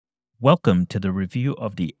Welcome to the review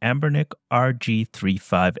of the Anbernic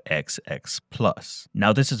RG35XX Plus.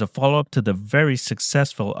 Now, this is a follow-up to the very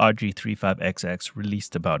successful RG35XX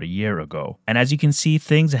released about a year ago. And as you can see,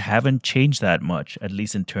 things haven't changed that much, at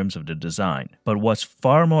least in terms of the design. But what's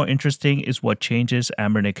far more interesting is what changes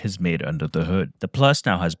Anbernic has made under the hood. The Plus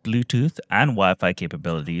now has Bluetooth and Wi-Fi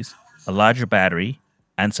capabilities, a larger battery,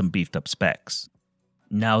 and some beefed up specs.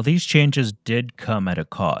 Now, these changes did come at a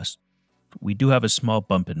cost. We do have a small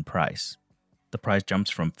bump in price. The price jumps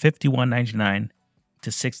from $51.99 to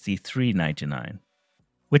 $63.99,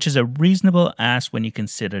 which is a reasonable ask when you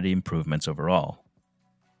consider the improvements overall.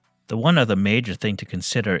 The one other major thing to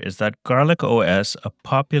consider is that Garlic OS, a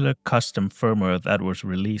popular custom firmware that was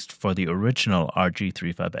released for the original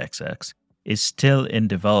RG35XX, is still in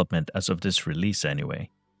development as of this release anyway.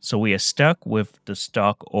 So we are stuck with the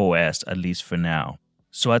stock OS, at least for now.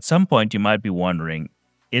 So at some point you might be wondering,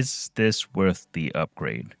 is this worth the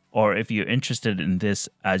upgrade? Or if you're interested in this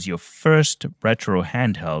as your first retro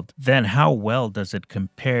handheld, then how well does it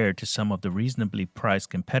compare to some of the reasonably priced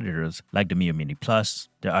competitors like the Mio Mini Plus,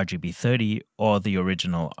 the RGB30, or the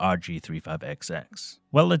original RG35XX?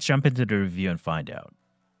 Well, let's jump into the review and find out.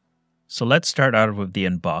 So let's start out with the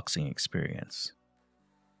unboxing experience.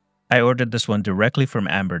 I ordered this one directly from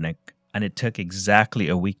Anbernic, and it took exactly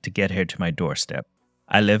a week to get here to my doorstep.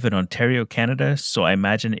 I live in Ontario, Canada, so I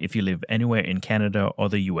imagine if you live anywhere in Canada or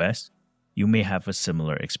the US, you may have a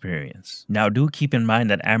similar experience. Now, do keep in mind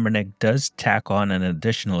that Anbernic does tack on an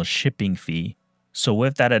additional shipping fee, so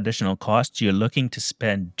with that additional cost, you're looking to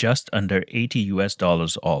spend just under $80 US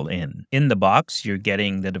all in. In the box, you're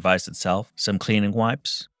getting the device itself, some cleaning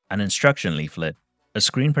wipes, an instruction leaflet, a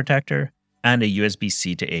screen protector, and a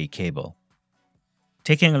USB-C to A cable.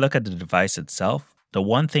 Taking a look at the device itself, the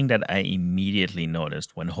one thing that I immediately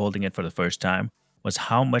noticed when holding it for the first time was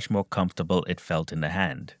how much more comfortable it felt in the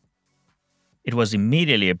hand. It was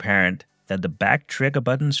immediately apparent that the back trigger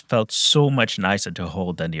buttons felt so much nicer to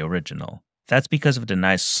hold than the original. That's because of the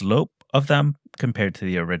nice slope of them compared to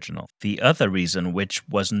the original. The other reason, which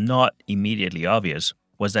was not immediately obvious,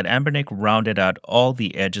 was that Anbernic rounded out all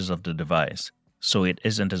the edges of the device, so it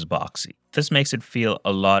isn't as boxy. This makes it feel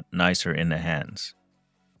a lot nicer in the hands.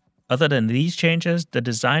 Other than these changes, the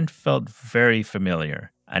design felt very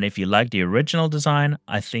familiar, and if you like the original design,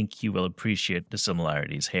 I think you will appreciate the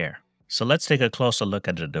similarities here. So let's take a closer look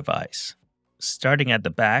at the device. Starting at the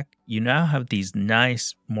back, you now have these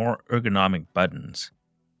nice, more ergonomic buttons.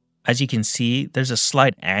 As you can see, there's a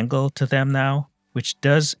slight angle to them now, which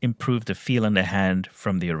does improve the feel in the hand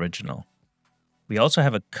from the original. We also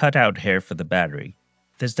have a cutout here for the battery.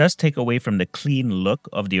 This does take away from the clean look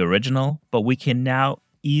of the original, but we can now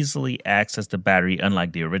easily access the battery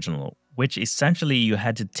unlike the original, which essentially you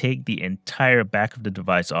had to take the entire back of the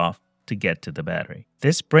device off to get to the battery.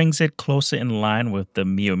 This brings it closer in line with the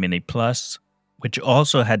Mio Mini Plus, which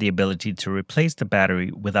also had the ability to replace the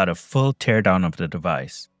battery without a full teardown of the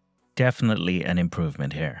device. Definitely an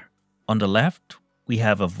improvement here. On the left, we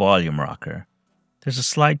have a volume rocker. There's a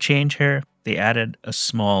slight change here. They added a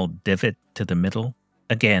small divot to the middle.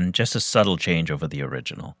 Again, just a subtle change over the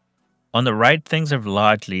original. On the right, things have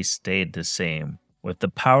largely stayed the same, with the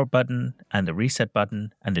power button and the reset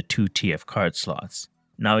button and the 2 TF card slots.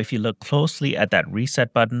 Now, if you look closely at that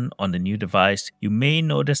reset button on the new device, you may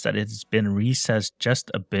notice that it's been recessed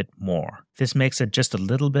just a bit more. This makes it just a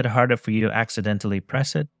little bit harder for you to accidentally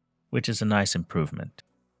press it, which is a nice improvement.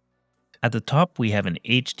 At the top, we have an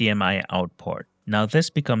HDMI out port. Now this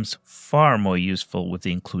becomes far more useful with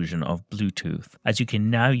the inclusion of Bluetooth, as you can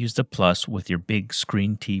now use the Plus with your big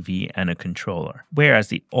screen TV and a controller, whereas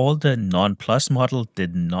the older non-Plus model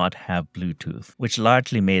did not have Bluetooth, which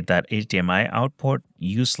largely made that HDMI out port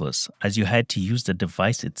useless, as you had to use the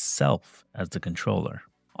device itself as the controller.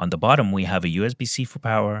 On the bottom, we have a USB-C for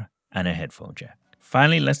power and a headphone jack.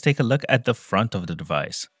 Finally, let's take a look at the front of the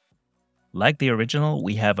device. Like the original,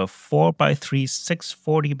 we have a 4x3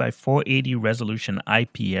 640x480 resolution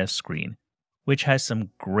IPS screen, which has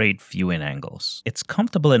some great viewing angles. It's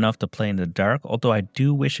comfortable enough to play in the dark, although I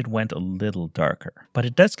do wish it went a little darker, but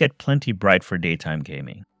it does get plenty bright for daytime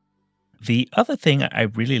gaming. The other thing I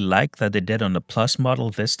really like that they did on the Plus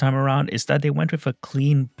model this time around is that they went with a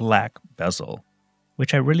clean black bezel,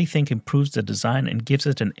 which I really think improves the design and gives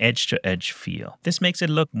it an edge-to-edge feel. This makes it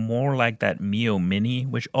look more like that Mio Mini,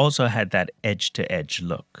 which also had that edge-to-edge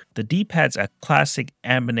look. The D-pads are classic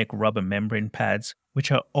Anbernic rubber membrane pads,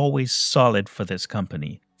 which are always solid for this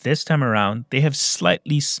company. This time around, they have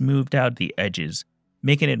slightly smoothed out the edges,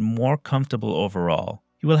 making it more comfortable overall.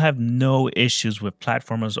 You will have no issues with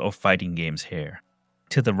platformers or fighting games here.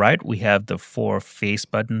 To the right, we have the 4 face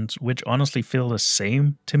buttons, which honestly feel the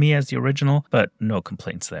same to me as the original, but no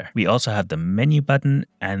complaints there. We also have the menu button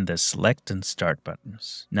and the select and start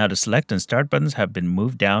buttons. Now the select and start buttons have been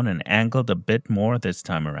moved down and angled a bit more this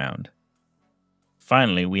time around.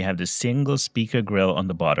 Finally, we have the single speaker grill on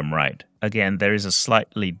the bottom right. Again, there is a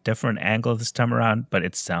slightly different angle this time around, but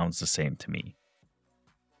it sounds the same to me.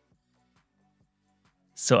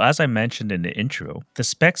 So as I mentioned in the intro, the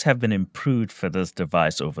specs have been improved for this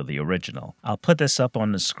device over the original. I'll put this up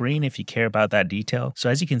on the screen if you care about that detail. So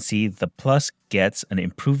as you can see, the Plus gets an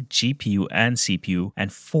improved GPU and CPU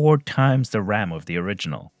and 4 times the RAM of the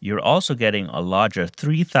original. You're also getting a larger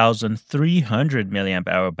 3300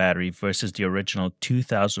 mAh battery versus the original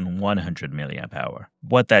 2100 mAh.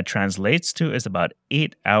 What that translates to is about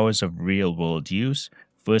 8 hours of real-world use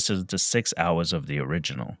versus the 6 hours of the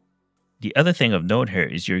original. The other thing of note here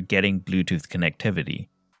is you're getting Bluetooth connectivity.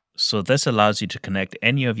 So this allows you to connect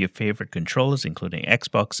any of your favorite controllers, including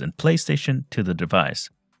Xbox and PlayStation, to the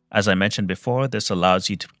device. As I mentioned before, this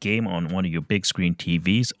allows you to game on one of your big screen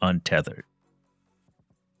TVs untethered.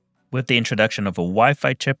 With the introduction of a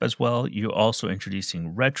Wi-Fi chip as well, you're also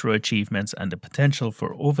introducing retro achievements and the potential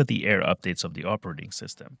for over-the-air updates of the operating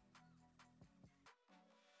system.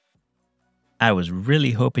 I was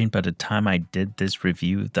really hoping by the time I did this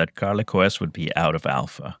review that Garlic OS would be out of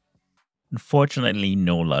alpha. Unfortunately,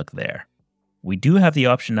 no luck there. We do have the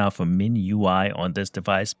option now for Min UI on this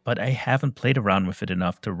device, but I haven't played around with it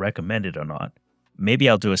enough to recommend it or not. Maybe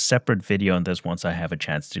I'll do a separate video on this once I have a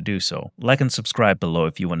chance to do so. Like and subscribe below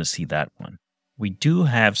if you want to see that one. We do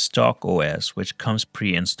have Stock OS, which comes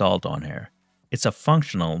pre-installed on here. It's a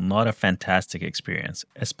functional, not a fantastic experience,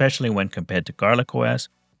 especially when compared to Garlic OS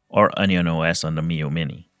or Onion OS on the Mio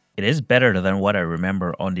Mini. It is better than what I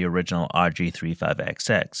remember on the original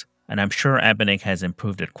RG35XX, and I'm sure Abanik has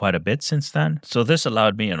improved it quite a bit since then, so this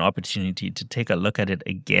allowed me an opportunity to take a look at it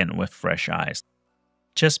again with fresh eyes.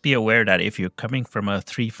 Just be aware that if you're coming from a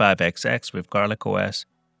 35XX with Garlic OS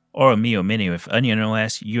or a Mio Mini with Onion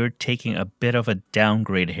OS, you're taking a bit of a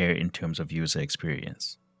downgrade here in terms of user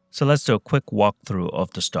experience. So let's do a quick walkthrough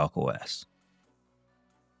of the stock OS.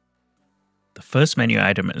 The first menu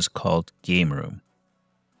item is called Game Room.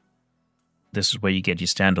 This is where you get your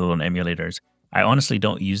standalone emulators. I honestly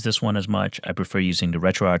don't use this one as much. I prefer using the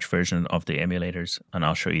RetroArch version of the emulators, and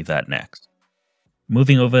I'll show you that next.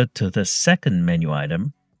 Moving over to the second menu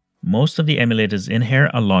item, most of the emulators in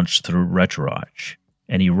here are launched through RetroArch.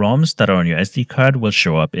 Any ROMs that are on your SD card will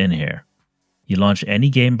show up in here. You launch any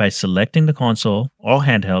game by selecting the console or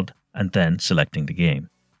handheld and then selecting the game.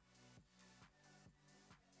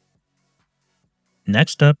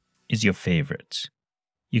 Next up is your favorites.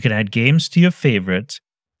 You can add games to your favorites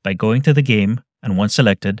by going to the game and once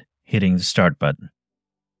selected, hitting the start button.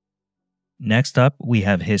 Next up, we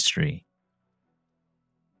have history.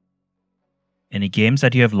 Any games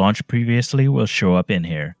that you have launched previously will show up in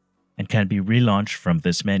here and can be relaunched from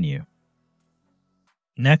this menu.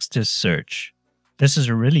 Next is search. This is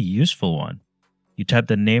a really useful one. You type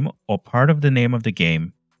the name or part of the name of the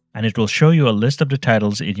game, and it will show you a list of the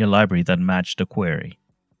titles in your library that match the query.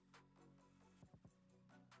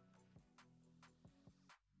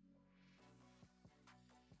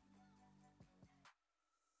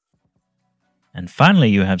 And finally,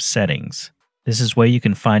 you have settings. This is where you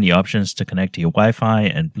can find the options to connect to your Wi-Fi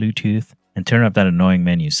and Bluetooth and turn up that annoying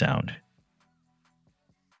menu sound.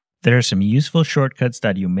 There are some useful shortcuts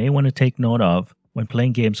that you may want to take note of when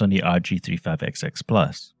playing games on the RG35XX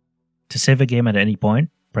Plus. To save a game at any point,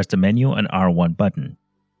 press the menu and R1 button.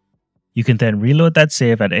 You can then reload that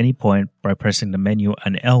save at any point by pressing the menu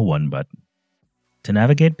and L1 button. To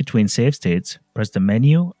navigate between save states, press the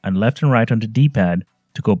menu and left and right on the D-pad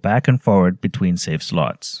to go back and forward between save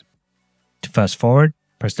slots. To fast forward,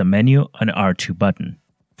 press the menu and R2 button.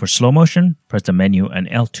 For slow motion, press the menu and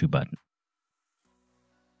L2 button.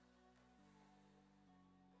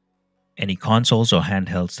 Any consoles or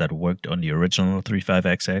handhelds that worked on the original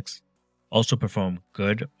 35XX also perform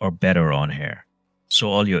good or better on here. So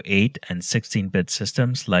all your 8 and 16-bit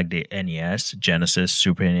systems like the NES, Genesis,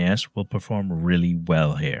 Super NES will perform really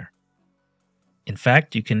well here. In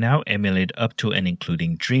fact, you can now emulate up to and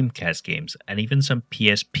including Dreamcast games, and even some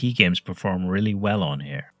PSP games perform really well on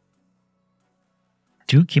here.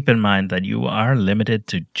 Do keep in mind that you are limited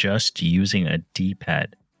to just using a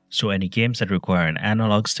D-pad, so any games that require an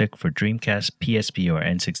analog stick for Dreamcast, PSP, or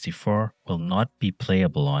N64 will not be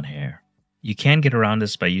playable on here. You can get around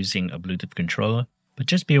this by using a Bluetooth controller, but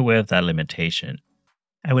just be aware of that limitation.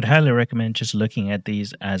 I would highly recommend just looking at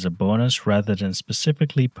these as a bonus rather than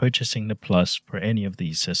specifically purchasing the Plus for any of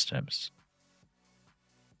these systems.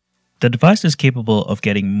 The device is capable of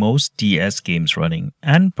getting most DS games running,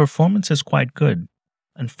 and performance is quite good.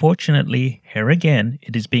 Unfortunately, here again,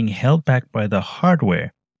 it is being held back by the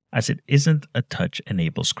hardware, as it isn't a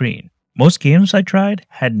touch-enabled screen. Most games I tried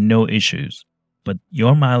had no issues, but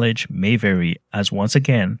your mileage may vary, as once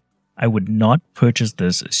again, I would not purchase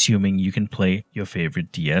this assuming you can play your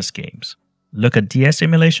favorite DS games. Look at DS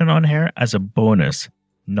emulation on here as a bonus,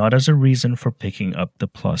 not as a reason for picking up the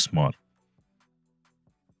Plus model.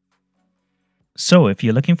 So if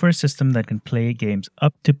you're looking for a system that can play games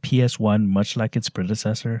up to PS1 much like its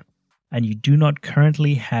predecessor, and you do not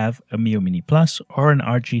currently have a Mio Mini Plus or an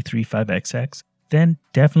RG35XX, then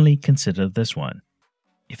definitely consider this one.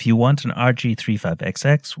 If you want an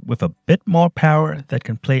RG35XX with a bit more power that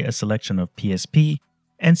can play a selection of PSP,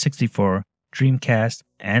 N64, Dreamcast,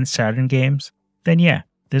 and Saturn games, then yeah,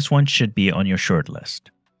 this one should be on your shortlist.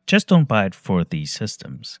 Just don't buy it for these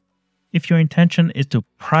systems. If your intention is to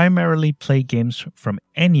primarily play games from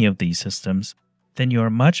any of these systems, then you are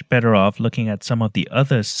much better off looking at some of the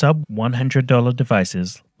other sub-$100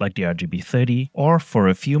 devices like the RGB30 or, for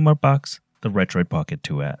a few more bucks, the Retroid Pocket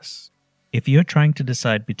 2S. If you're trying to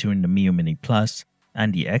decide between the Mio Mini Plus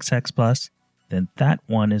and the XX Plus, then that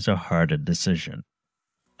one is a harder decision.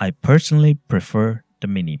 I personally prefer the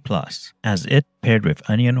Mini Plus, as it paired with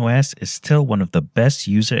Onion OS is still one of the best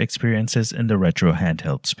user experiences in the retro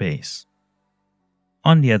handheld space.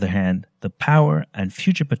 On the other hand, the power and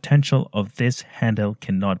future potential of this handheld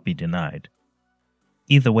cannot be denied.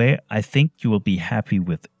 Either way, I think you will be happy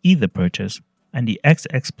with either purchase, and the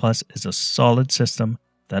XX Plus is a solid system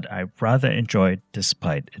that I rather enjoyed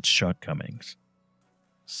despite its shortcomings.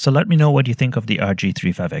 So let me know what you think of the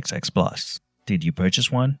RG35XX Plus. Did you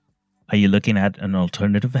purchase one? Are you looking at an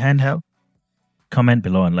alternative handheld? Comment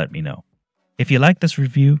below and let me know. If you like this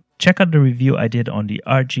review, check out the review I did on the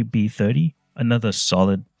RGB30, another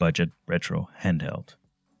solid budget retro handheld.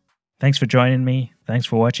 Thanks for joining me, thanks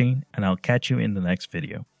for watching, and I'll catch you in the next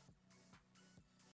video.